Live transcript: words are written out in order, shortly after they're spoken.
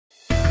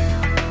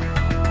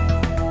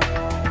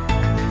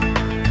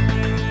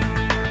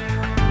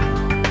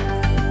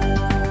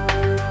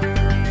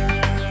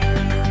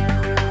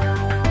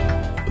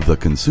The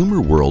consumer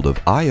world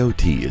of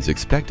IoT is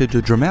expected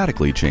to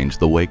dramatically change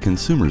the way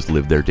consumers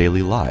live their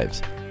daily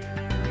lives.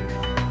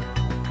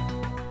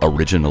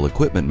 Original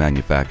equipment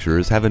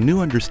manufacturers have a new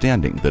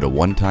understanding that a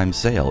one-time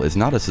sale is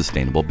not a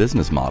sustainable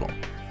business model.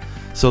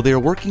 So they are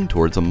working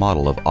towards a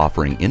model of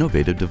offering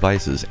innovative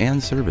devices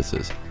and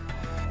services.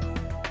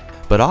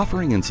 But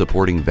offering and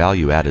supporting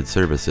value-added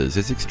services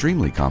is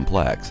extremely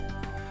complex.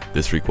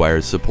 This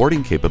requires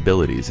supporting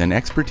capabilities and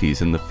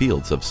expertise in the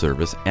fields of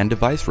service and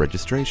device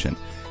registration,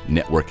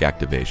 network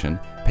activation,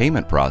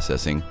 payment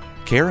processing,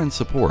 care and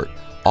support,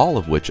 all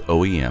of which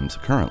OEMs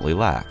currently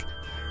lack.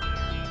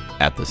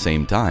 At the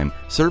same time,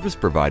 service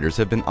providers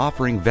have been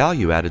offering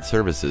value-added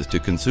services to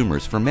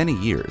consumers for many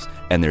years,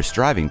 and they're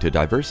striving to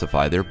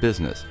diversify their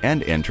business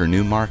and enter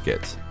new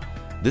markets.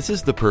 This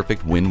is the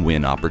perfect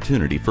win-win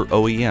opportunity for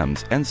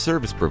OEMs and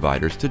service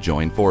providers to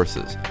join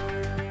forces.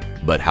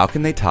 But how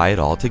can they tie it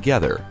all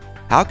together?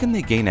 How can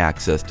they gain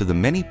access to the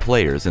many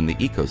players in the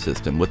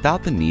ecosystem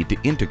without the need to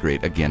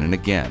integrate again and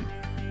again?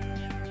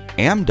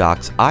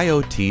 Amdocs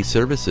IoT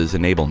Services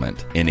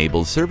Enablement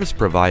enables service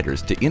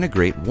providers to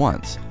integrate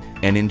once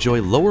and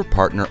enjoy lower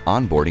partner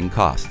onboarding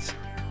costs,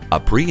 a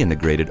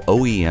pre-integrated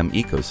OEM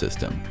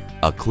ecosystem,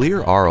 a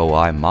clear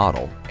ROI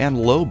model, and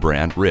low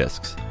brand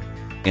risks.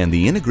 And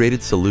the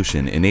integrated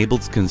solution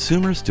enables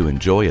consumers to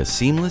enjoy a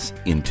seamless,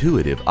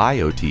 intuitive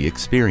IoT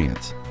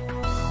experience.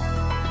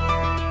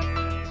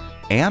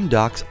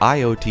 Amdocs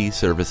IoT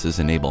Services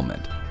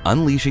Enablement,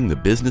 unleashing the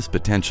business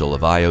potential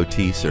of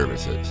IoT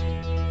services.